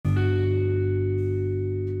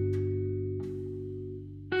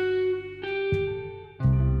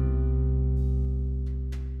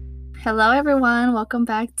Hello, everyone. Welcome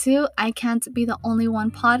back to I Can't Be the Only One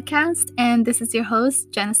podcast. And this is your host,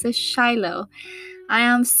 Genesis Shiloh. I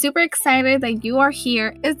am super excited that you are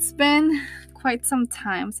here. It's been quite some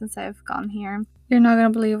time since I've gone here. You're not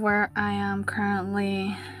going to believe where I am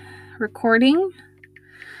currently recording.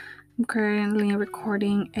 I'm currently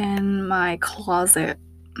recording in my closet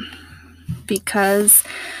because,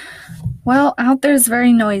 out there is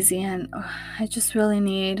very noisy and I just really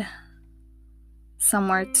need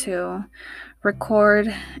somewhere to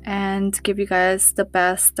record and give you guys the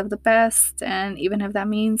best of the best, and even if that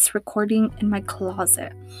means recording in my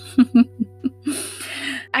closet.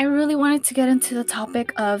 I really wanted to get into the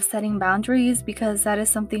topic of setting boundaries because that is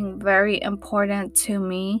something very important to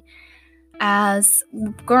me. As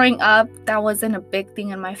growing up, that wasn't a big thing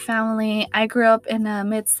in my family. I grew up in a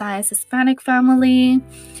mid-sized Hispanic family,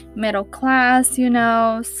 middle class,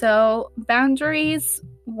 so boundaries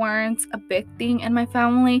weren't a big thing in my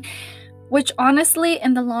family, which honestly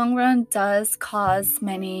in the long run does cause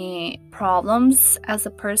many problems as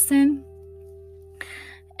a person.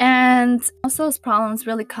 And also those problems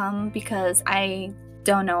really come because I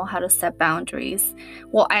don't know how to set boundaries.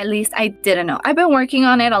 Well, at least I didn't know. I've been working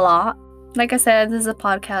on it a lot. Like I said, this is a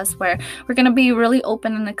podcast where we're going to be really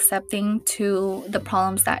open and accepting to the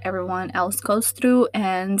problems that everyone else goes through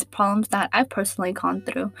and problems that I've personally gone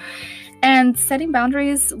through. And setting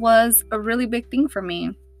boundaries was a really big thing for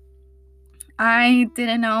me. I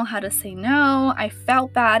didn't know how to say no. I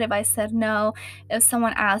felt bad if I said no. If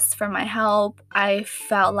someone asked for my help, I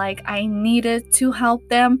felt like I needed to help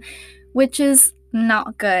them, which is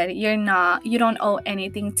not good. You don't owe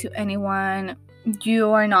anything to anyone. You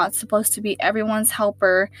are not supposed to be everyone's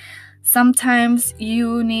helper. Sometimes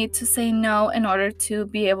you need to say no in order to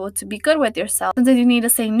be able to be good with yourself. Sometimes you need to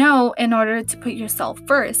say no in order to put yourself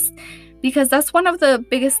first. Because that's one of the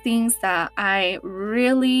biggest things that I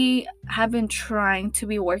really have been trying to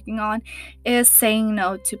be working on is saying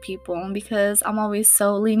no to people, because I'm always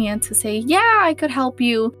so lenient to say, yeah, I could help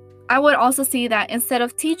you. I would also see that instead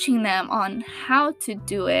of teaching them on how to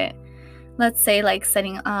do it, let's say like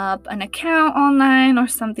setting up an account online or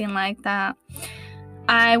something like that,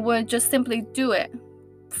 I would just simply do it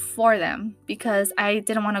for them because I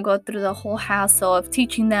didn't want to go through the whole hassle of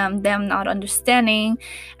teaching them not understanding,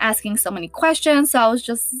 asking so many questions. So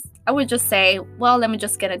I would just say, well, let me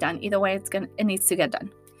just get it done. Either way, it needs to get done.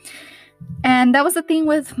 And that was the thing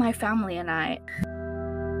with my family and I.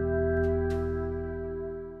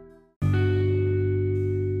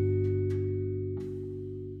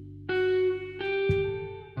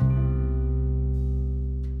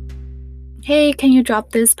 Hey, can you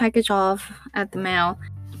drop this package off at the mail?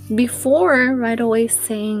 Before right away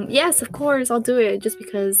saying, yes, of course, I'll do it, just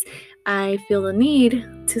because I feel the need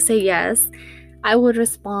to say yes, I would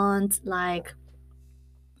respond like,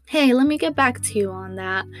 hey, let me get back to you on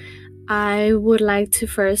that. I would like to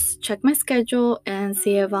first check my schedule and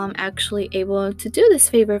see if I'm actually able to do this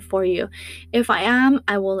favor for you. If I am,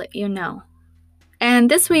 I will let you know.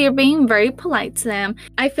 And this way you're being very polite to them.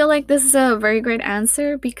 I feel like this is a very great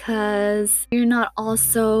answer because you're not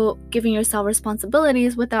also giving yourself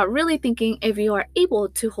responsibilities without really thinking if you are able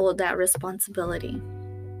to hold that responsibility.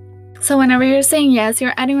 So whenever you're saying yes,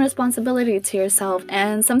 you're adding responsibility to yourself,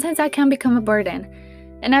 and sometimes that can become a burden.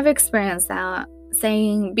 And I've experienced that,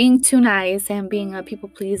 being too nice and being a people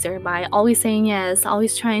pleaser by always saying yes,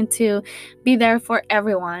 always trying to be there for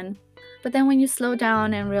everyone. But then when you slow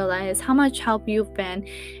down and realize how much help you've been,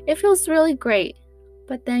 it feels really great.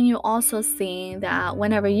 But then you also see that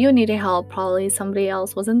whenever you needed help, probably somebody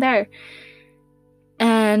else wasn't there.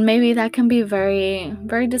 And maybe that can be very,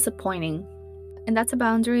 very disappointing. And that's a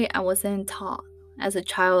boundary I wasn't taught. As a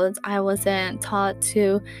child, I wasn't taught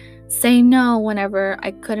to say no whenever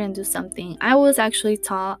I couldn't do something. I was actually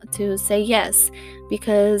taught to say yes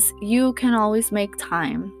because you can always make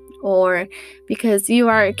time, or because you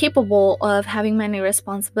are capable of having many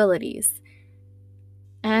responsibilities.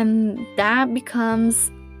 And that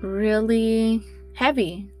becomes really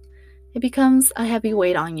heavy. It becomes a heavy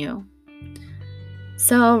weight on you.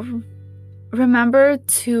 So remember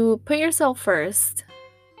to put yourself first.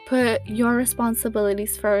 Put your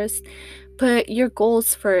responsibilities first. Put your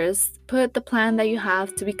goals first. Put the plan that you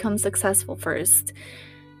have to become successful first.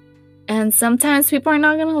 And sometimes people are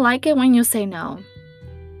not going to like it when you say no.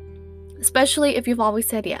 Especially if you've always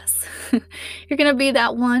said yes. You're going to be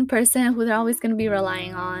that one person who they're always going to be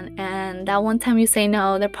relying on. And that one time you say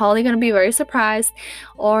no, they're probably going to be very surprised,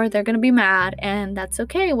 or they're going to be mad. And that's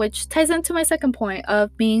okay, which ties into my second point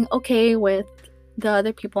of being okay with the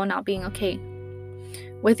other people not being okay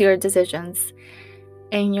with your decisions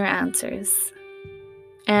and your answers.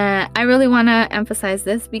 And I really want to emphasize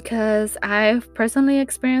this because I've personally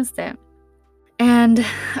experienced it. And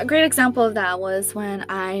a great example of that was when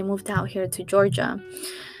I moved out here to Georgia.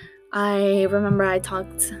 I remember I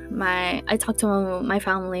talked to my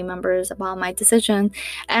family members about my decision,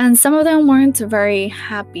 and some of them weren't very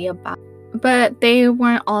happy about it. But they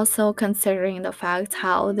weren't also considering the fact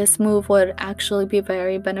how this move would actually be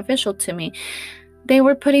very beneficial to me. They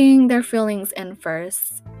were putting their feelings in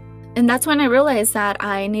first. And that's when I realized that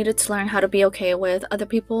I needed to learn how to be okay with other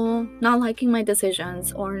people not liking my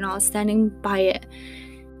decisions or not standing by it.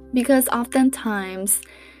 Because oftentimes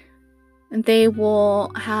they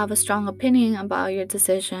will have a strong opinion about your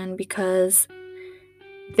decision because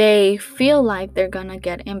they feel like they're gonna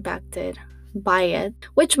get impacted by it,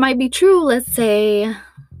 which might be true. Let's say,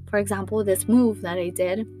 for example, this move that I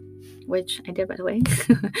did, which I did, by the way,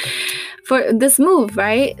 for this move,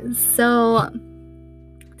 right? So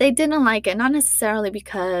they didn't like it, not necessarily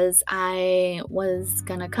because I was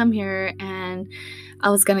gonna come here and I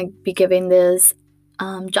was gonna be given this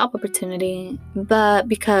job opportunity, but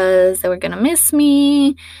because they were gonna miss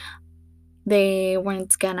me. They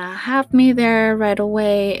weren't gonna have me there right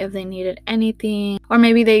away if they needed anything, or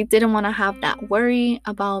maybe they didn't want to have that worry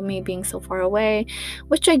about me being so far away,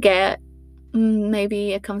 which I get.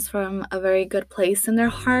 Maybe it comes from a very good place in their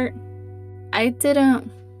heart. I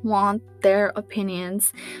didn't want their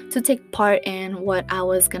opinions to take part in what I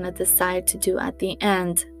was gonna decide to do at the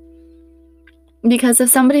end. Because if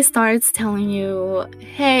somebody starts telling you,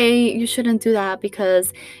 hey, you shouldn't do that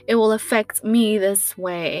because it will affect me this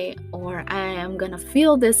way, or I am gonna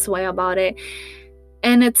feel this way about it,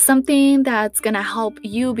 and it's something that's gonna help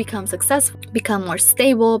you become successful, become more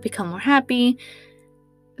stable, become more happy,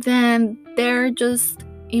 then they're just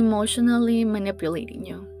emotionally manipulating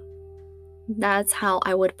you. That's how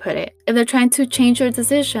I would put it. If they're trying to change your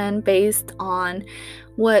decision based on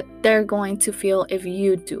what they're going to feel if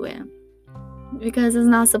you do it. Because it's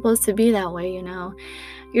not supposed to be that way, you know.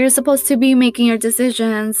 You're supposed to be making your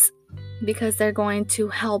decisions because they're going to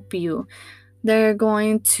help you. They're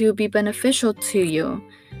going to be beneficial to you.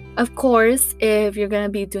 Of course, if you're going to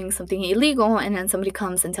be doing something illegal and then somebody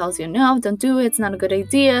comes and tells you, no, don't do it, it's not a good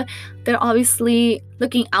idea, they're obviously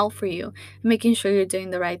looking out for you, making sure you're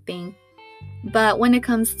doing the right thing. But when it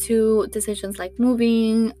comes to decisions like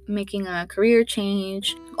moving, making a career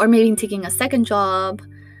change, or maybe taking a second job,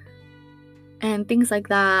 and things like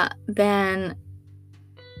that, then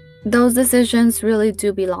those decisions really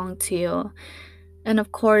do belong to you. And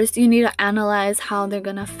of course, you need to analyze how they're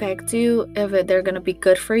going to affect you, if they're going to be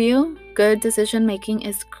good for you. Good decision making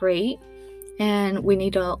is great, and we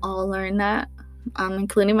need to all learn that,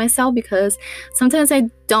 including myself, because sometimes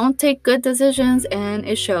I don't take good decisions and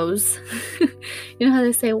it shows. You know how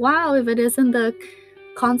they say, wow, if it isn't the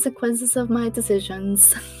consequences of my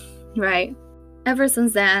decisions, right? Ever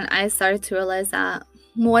since then, I started to realize that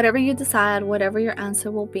whatever you decide, whatever your answer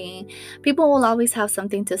will be, people will always have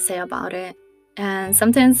something to say about it. And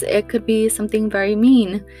sometimes it could be something very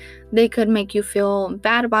mean. They could make you feel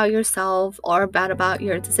bad about yourself or bad about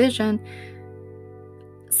your decision,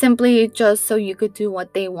 simply just so you could do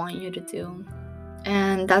what they want you to do.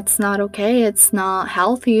 And that's not okay. It's not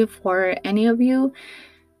healthy for any of you.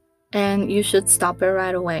 And you should stop it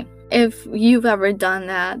right away. If you've ever done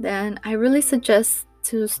that, then I really suggest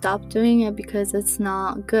to stop doing it because it's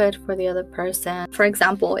not good for the other person. For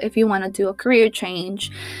example, if you want to do a career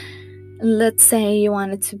change, let's say you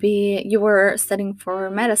were studying for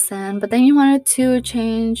medicine, but then you wanted to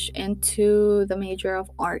change into the major of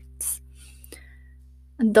arts.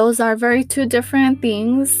 And those are two different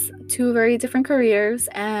things, two very different careers,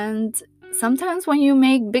 and sometimes when you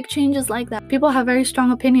make big changes like that, people have very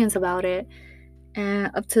strong opinions about it.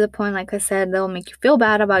 And up to the point, like I said, they'll make you feel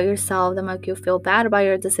bad about yourself. They'll make you feel bad about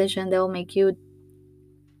your decision. They'll make you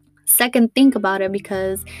second think about it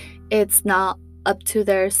because it's not up to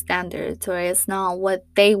their standards, or it's not what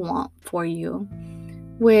they want for you.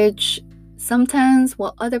 Which sometimes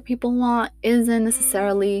what other people want isn't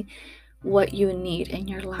necessarily what you need in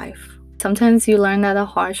your life. Sometimes you learn that a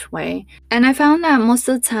harsh way. And I found that most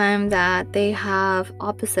of the time that they have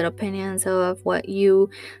opposite opinions of what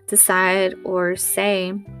you decide or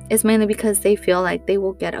say is mainly because they feel like they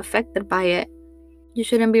will get affected by it. You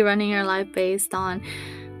shouldn't be running your life based on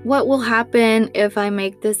what will happen if I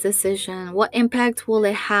make this decision? What impact will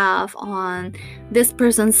it have on this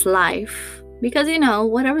person's life? Because,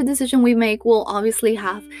 whatever decision we make will obviously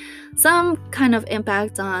have some kind of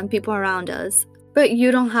impact on people around us. But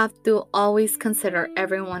you don't have to always consider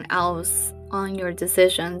everyone else on your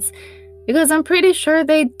decisions, because I'm pretty sure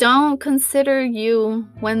they don't consider you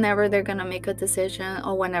whenever they're going to make a decision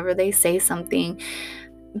or whenever they say something.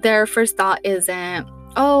 their first thought isn't,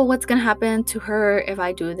 oh, what's gonna happen to her if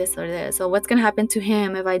I do this or this, or what's gonna happen to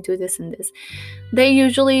him if I do this and this. They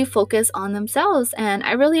usually focus on themselves, and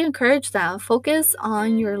I really encourage that. Focus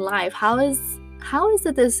on your life. How is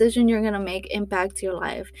the decision you're gonna make impact your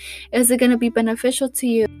life? Is it gonna be beneficial to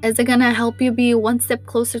you? Is it gonna help you be one step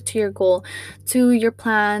closer to your goal, to your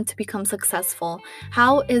plan to become successful?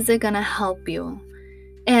 How is it gonna help you?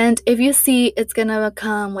 And if you see it's gonna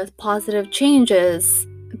come with positive changes,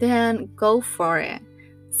 then go for it.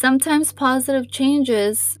 Sometimes positive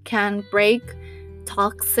changes can break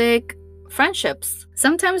toxic friendships.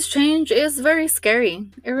 Sometimes change is very scary.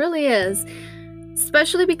 It really is.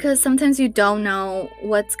 Especially because sometimes you don't know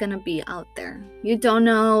what's gonna be out there. You don't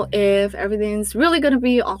know if everything's really gonna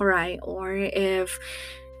be alright, or if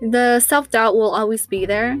the self-doubt will always be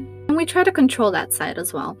there. And we try to control that side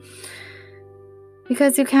as well.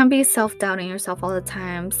 Because you can't be self-doubting yourself all the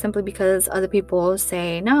time simply because other people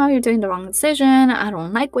say, no, you're doing the wrong decision, I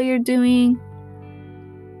don't like what you're doing.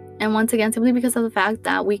 And once again, simply because of the fact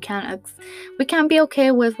that we can't be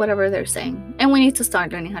okay with whatever they're saying. And we need to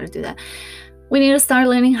start learning how to do that. We need to start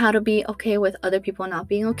learning how to be okay with other people not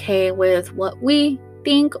being okay with what we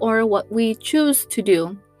think or what we choose to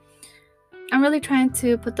do. I'm really trying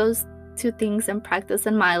to put those two things in practice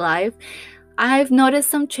in my life. I've noticed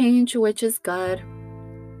some change, which is good.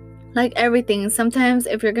 Like everything, sometimes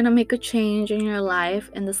if you're gonna make a change in your life,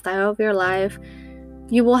 in the style of your life,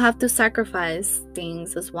 you will have to sacrifice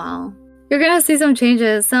things as well. You're gonna see some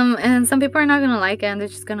changes, some people are not gonna like it, and they're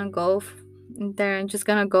just gonna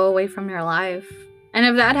go away from your life. And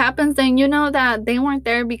if that happens, then you know that they weren't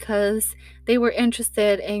there because they were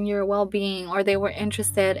interested in your well-being, or they were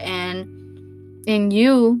interested in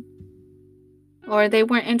you, or they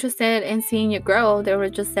weren't interested in seeing you grow. They were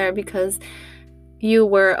just there because you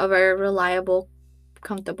were a very reliable,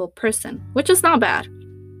 comfortable person, which is not bad.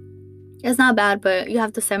 It's not bad, but you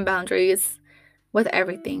have to set boundaries with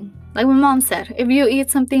everything. Like my mom said, if you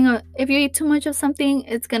eat too much of something,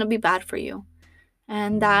 it's gonna be bad for you.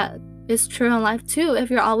 And that is true in life too.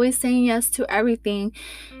 If you're always saying yes to everything,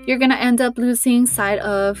 you're gonna end up losing sight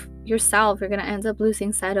of yourself. You're gonna end up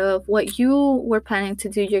losing sight of what you were planning to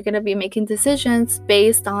do. You're gonna be making decisions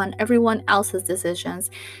based on everyone else's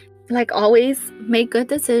decisions. Like always, make good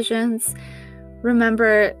decisions.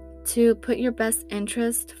 Remember to put your best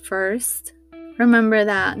interest first. Remember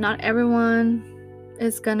that not everyone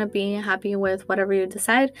is gonna be happy with whatever you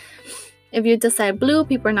decide. If you decide blue,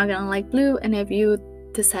 people are not gonna like blue, and if you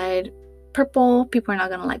decide purple, people are not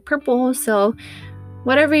gonna like purple. So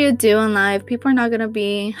whatever you do in life, people are not gonna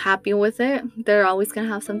be happy with it. They're always gonna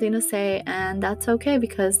have something to say, and that's okay,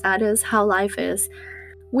 because that is how life is.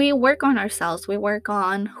 We work on ourselves. We work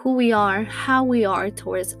on who we are, how we are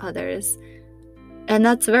towards others. And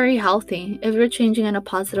that's very healthy. If you're changing in a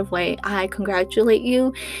positive way, I congratulate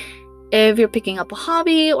you. If you're picking up a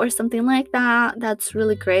hobby or something like that, that's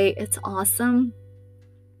really great. It's awesome.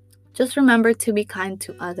 Just remember to be kind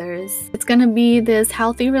to others. It's going to be this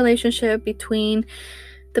healthy relationship between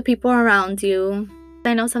the people around you.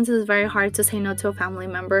 I know sometimes it's very hard to say no to a family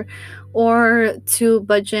member or to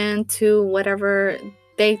budge into whatever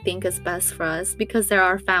they think is best for us because they're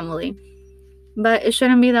our family. But it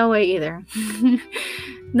shouldn't be that way either.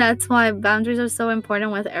 That's why boundaries are so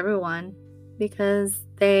important with everyone, because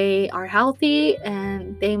they are healthy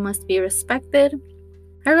and they must be respected.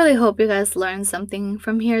 I really hope you guys learned something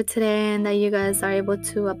from here today and that you guys are able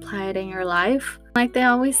to apply it in your life. Like they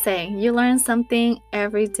always say, you learn something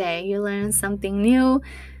every day. You learn something new,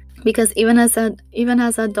 because even as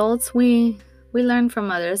adults, we learn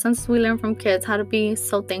from others. Sometimes we learn from kids how to be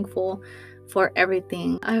so thankful for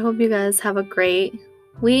everything. I hope you guys have a great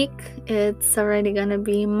week. It's already gonna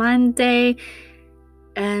be Monday,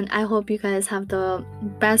 and I hope you guys have the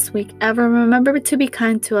best week ever. Remember to be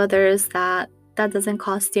kind to others. That doesn't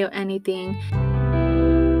cost you anything.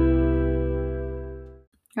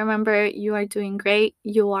 Remember, you are doing great.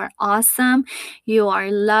 You are awesome. You are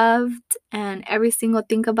loved, and every single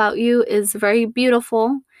thing about you is very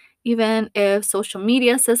beautiful, even if social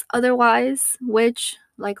media says otherwise, which,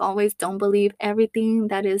 like always, don't believe everything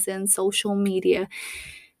that is in social media.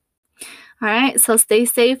 All right, so stay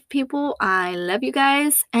safe, people. I love you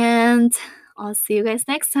guys, and I'll see you guys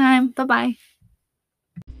next time. Bye-bye.